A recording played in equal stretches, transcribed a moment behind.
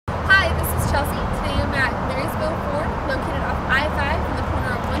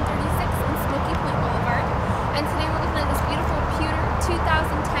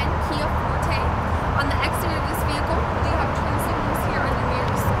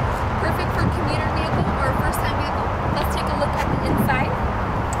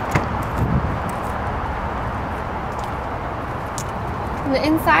the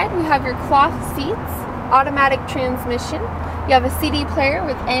inside, we have your cloth seats, automatic transmission. You have a CD player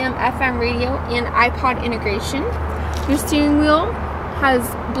with AM, FM radio, and iPod integration. Your steering wheel has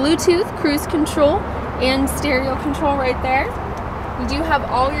Bluetooth, cruise control, and stereo control right there. You do have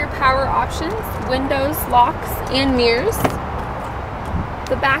all your power options, windows, locks, and mirrors.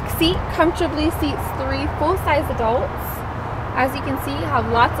 The back seat comfortably seats 3 full-size adults. As you can see, you have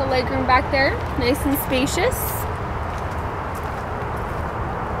lots of legroom back there, nice and spacious.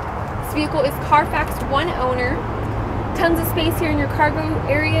 This vehicle is Carfax one owner. Tons of space here in your cargo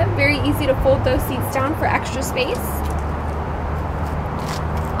area. Very easy to fold those seats down for extra space.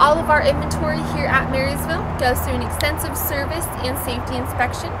 All of our inventory here at Marysville goes through an extensive service and safety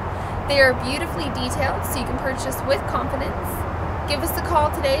inspection. They are beautifully detailed, so you can purchase with confidence. Give us a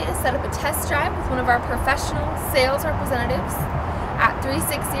call today to set up a test drive with one of our professional sales representatives at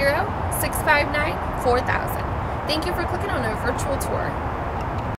 360-659-4000. Thank you for clicking on our virtual tour.